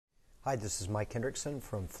Hi, this is Mike Hendrickson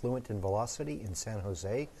from Fluent in Velocity in San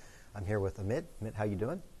Jose. I'm here with Amit. Amit, how you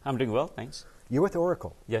doing? I'm doing well, thanks. You're with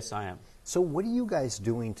Oracle. Yes, I am. So what are you guys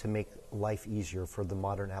doing to make life easier for the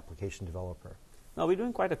modern application developer? Now, we're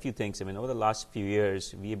doing quite a few things. I mean, over the last few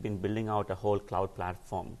years, we have been building out a whole cloud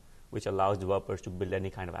platform which allows developers to build any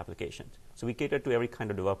kind of application. So we cater to every kind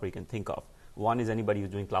of developer you can think of. One is anybody who's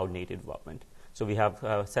doing cloud-native development. So we have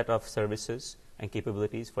a set of services and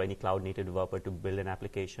capabilities for any cloud-native developer to build an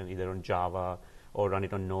application either on Java or run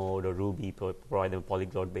it on Node or Ruby, provide them a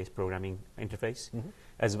polyglot-based programming interface,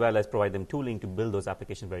 as well as provide them tooling to build those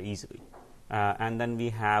applications very easily. And then we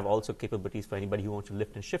have also capabilities for anybody who wants to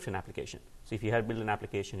lift and shift an application. So if you had built an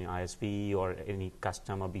application in ISV or any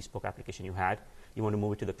custom or bespoke application you want to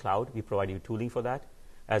move it to the cloud, we provide you tooling for that,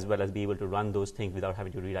 as well as be able to run those things without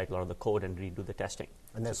having to rewrite a lot of the code and redo the testing.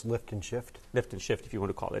 And that's lift and shift? Lift and shift, if you want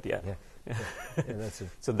to call it, yeah.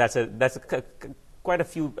 So that's quite a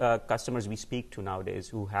few customers we speak to nowadays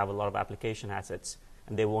who have a lot of application assets,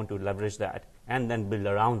 and they want to leverage that and then build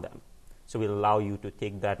around them. So we'll allow you to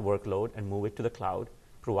take that workload and move it to the cloud,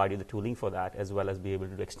 provide you the tooling for that, as well as be able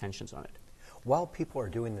to do extensions on it. While people are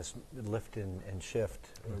doing this lift and shift,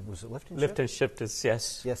 or was it lift and shift? Lift and shift is,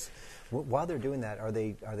 yes. Yes. While they're doing that, are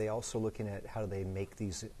they also looking at how do they make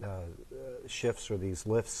these shifts or these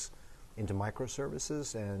lifts into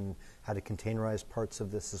microservices and how to containerize parts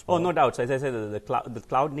of this as well? Oh, no doubt. So as I said, the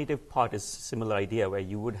cloud native part is a similar idea where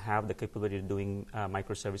you would have the capability of doing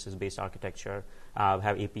microservices-based architecture,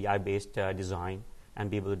 have API-based design,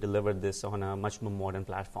 and be able to deliver this on a much more modern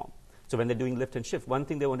platform. So when they're doing lift and shift, one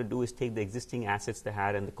thing they want to do is take the existing assets they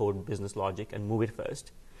had and the code business logic and move it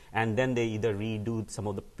first. And then they either redo some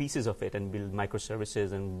of the pieces of it and build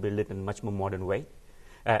microservices and build it in a much more modern way,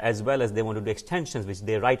 as well as they want to do extensions which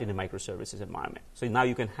they write in a microservices environment. So now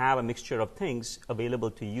you can have a mixture of things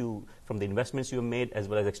available to you from the investments you have made as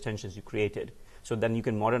well as extensions you created. So then you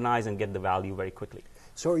can modernize and get the value very quickly.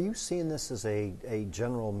 So are you seeing this as a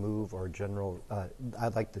general move or general, I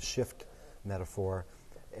like the shift metaphor,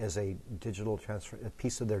 as a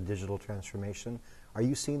piece of their digital transformation? Are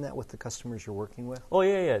you seeing that with the customers you're working with? Oh,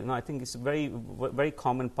 yeah. No, I think it's a very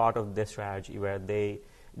common part of their strategy where they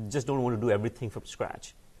just don't want to do everything from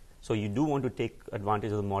scratch. So you do want to take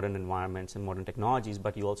advantage of the modern environments and modern technologies,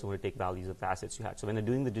 but you also want to take values of the assets you had. So when they're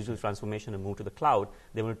doing the digital transformation and move to the cloud,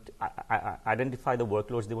 they want to identify the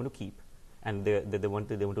workloads they want to keep and they want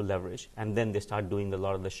to leverage, and then they start doing a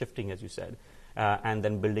lot of the shifting, as you said. And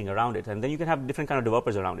then building around it. And then you can have different kind of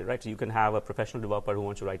developers around it, right? So you can have a professional developer who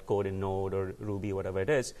wants to write code in Node or Ruby, whatever it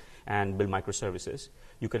is, and build microservices.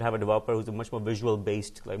 You could have a developer who's a much more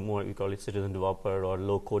visual-based, like more, we call it citizen developer or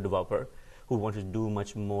low-code developer, who wants to do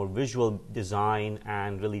much more visual design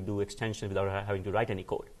and really do extensions without having to write any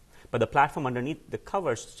code. But the platform underneath the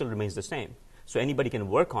covers still remains the same. So anybody can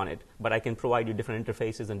work on it, but I can provide you different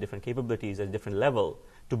interfaces and different capabilities at different level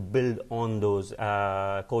to build on those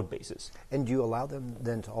code bases. And do you allow them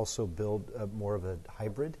then to also build more of a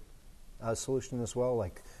hybrid solution as well?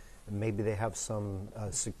 Like maybe they have some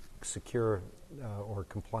secure or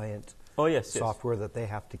compliant software that they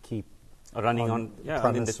have to keep running on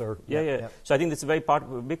premise. So I think that's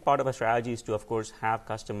a big part of our strategy is to, of course, have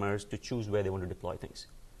customers to choose where they want to deploy things.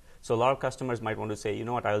 So a lot of customers might want to say, you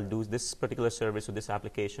know what, I'll do this particular service or this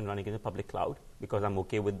application running in the public cloud because I'm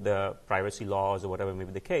okay with the privacy laws or whatever may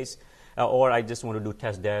be the case. Or I just want to do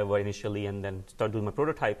test dev initially and then start doing my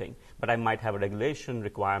prototyping. But I might have regulation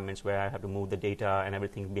requirements where I have to move the data and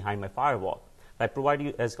everything behind my firewall. I provide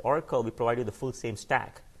you, as Oracle, we provide you the full same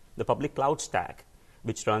stack, the public cloud stack,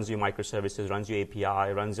 which runs your microservices, runs your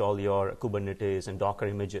API, runs all your Kubernetes and Docker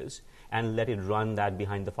images, and let it run that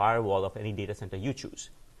behind the firewall of any data center you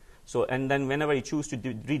choose. So, and then whenever you choose to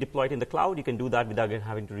redeploy it in the cloud, you can do that without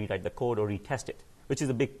having to rewrite the code or retest it, which is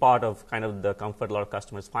a big part of kind of the comfort a lot of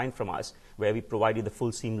customers find from us, where we provide you the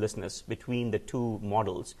full seamlessness between the two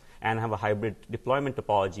models and have a hybrid deployment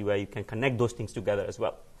topology where you can connect those things together as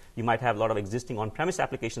well. You might have a lot of existing on-premise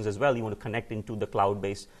applications as well you want to connect into the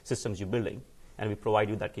cloud-based systems you're building, and we provide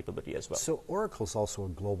you that capability as well. So Oracle's also a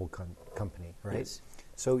global company, right? Yes.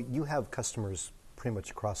 So you have customers pretty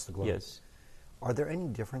much across the globe. Yes. Are there any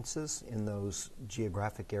differences in those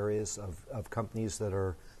geographic areas of companies that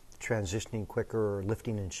are transitioning quicker or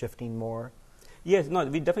lifting and shifting more? Yes, no,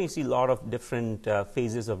 we definitely see a lot of different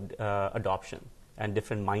phases of adoption and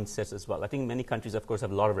different mindsets as well. I think many countries, of course, have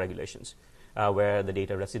a lot of regulations where the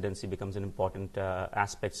data residency becomes an important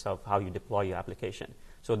aspect of how you deploy your application.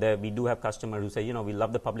 So there we do have customers who say, you know, we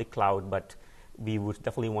love the public cloud, but we would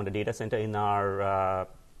definitely want a data center in our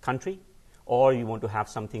country, or you want to have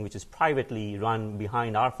something which is privately run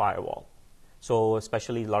behind our firewall. So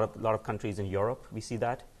especially a lot of countries in Europe, we see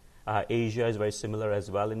that. Asia is very similar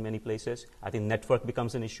as well in many places. I think network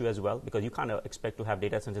becomes an issue as well because you can't expect to have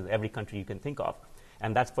data centers in every country you can think of.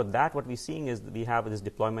 And that's for that what we're seeing is we have this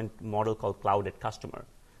deployment model called Cloud at Customer,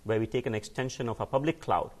 where we take an extension of a public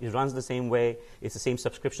cloud. It runs the same way. It's the same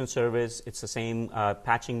subscription service. It's the same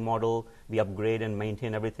patching model. We upgrade and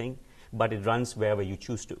maintain everything, but it runs wherever you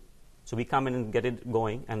choose to. So we come in and get it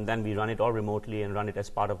going, and then we run it all remotely and run it as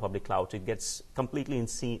part of public cloud. So it gets completely in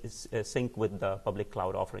sync with the public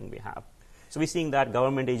cloud offering we have. So we're seeing that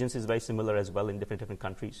government agencies very similar as well in different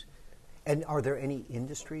countries. And are there any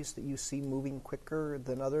industries that you see moving quicker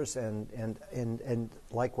than others? And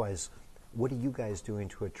likewise, what are you guys doing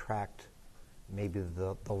to attract maybe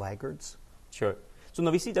the laggards? Sure. So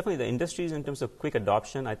now we see definitely the industries in terms of quick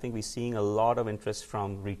adoption. I think we're seeing a lot of interest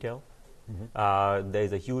from retail. Mm-hmm.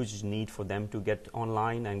 There's a huge need for them to get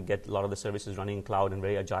online and get a lot of the services running in cloud in a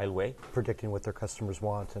very agile way. Predicting what their customers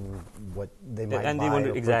want and what they might and buy they want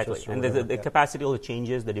to, or exactly. purchase. And the capacity also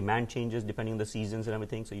changes, the demand changes depending on the seasons and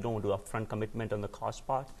everything, so you don't want to do upfront commitment on the cost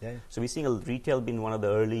part. Yeah. So we're seeing retail being one of the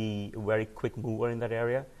early, very quick mover in that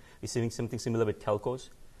area. We're seeing something similar with telcos.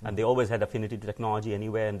 And they always had affinity to technology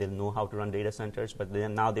anyway, and they'll know how to run data centers, but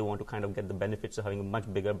then now they want to kind of get the benefits of having a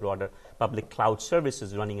much bigger, broader public cloud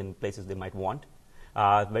services running in places they might want.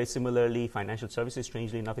 Very similarly, financial services,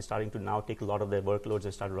 strangely enough, is starting to now take a lot of their workloads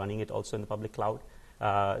and start running it also in the public cloud.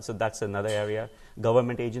 So that's another area.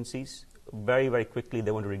 Government agencies, very, very quickly, they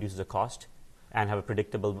want to reduce the cost and have a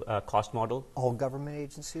predictable cost model. All government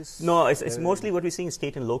agencies? No, it's mostly what we're seeing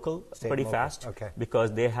state and local pretty fast, okay.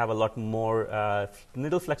 Because they have a lot more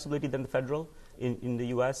little flexibility than the federal in the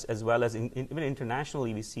U.S. as well as even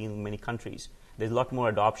internationally we see in many countries. There's a lot more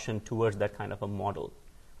adoption towards that kind of a model,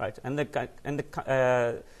 right? And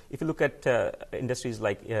if you look at industries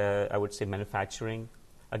like I would say manufacturing,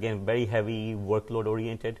 again, very heavy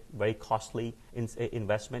workload-oriented, very costly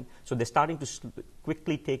investment. So they're starting to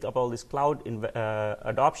quickly take up all this cloud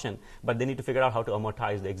adoption, but they need to figure out how to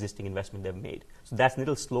amortize the existing investment they've made. So that's a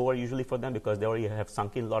little slower usually for them because they already have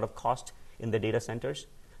sunk in a lot of cost in the data centers.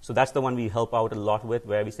 So that's the one we help out a lot with,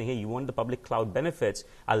 where we say, hey, you want the public cloud benefits,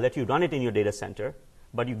 I'll let you run it in your data center,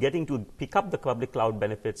 but you're getting to pick up the public cloud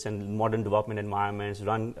benefits and modern development environments,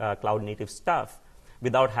 run cloud-native stuff,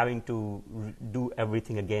 without having to do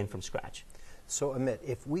everything again from scratch. So, Amit,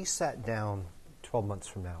 if we sat down 12 months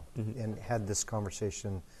from now and had this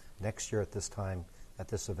conversation next year at this time, at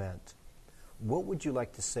this event, what would you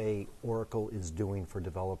like to say Oracle is doing for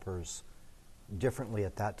developers differently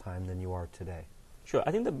at that time than you are today? Sure. I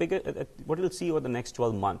think the bigger, what you'll see over the next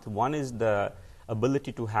 12 months, one is the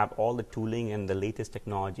ability to have all the tooling and the latest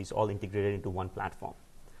technologies all integrated into one platform.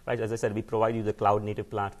 Right, as I said, we provide you the cloud-native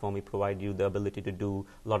platform. We provide you the ability to do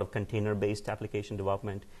a lot of container-based application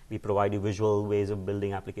development. We provide you visual ways of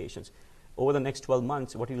building applications. Over the next 12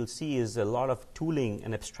 months, what you will see is a lot of tooling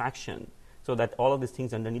and abstraction so that all of these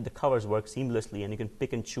things underneath the covers work seamlessly, and you can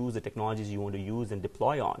pick and choose the technologies you want to use and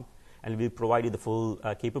deploy on. And we provide you the full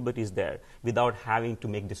capabilities there without having to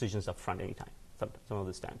make decisions up front anytime. Some of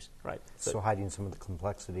these times, right? So hiding some of the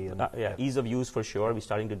complexity. And ease of use for sure. We're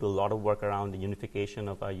starting to do a lot of work around the unification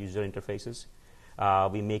of our user interfaces.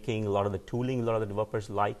 We're making a lot of the tooling a lot of the developers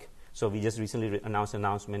like. So we just recently announced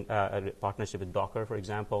a partnership with Docker, for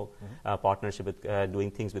example, partnership with doing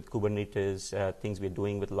things with Kubernetes, things we're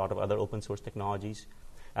doing with a lot of other open source technologies.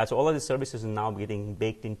 So all of these services are now getting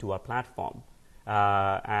baked into our platform.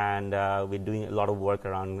 And we're doing a lot of work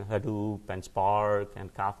around Hadoop and Spark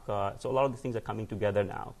and Kafka. So a lot of the things are coming together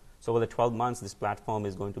now. So over the 12 months, this platform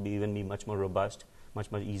is going to be much more robust, much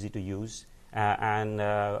easy to use, and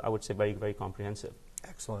I would say very, very comprehensive.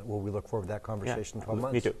 Excellent. Well, we look forward to that conversation in 12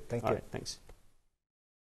 months. Me too. Thank you. you. All right, thanks.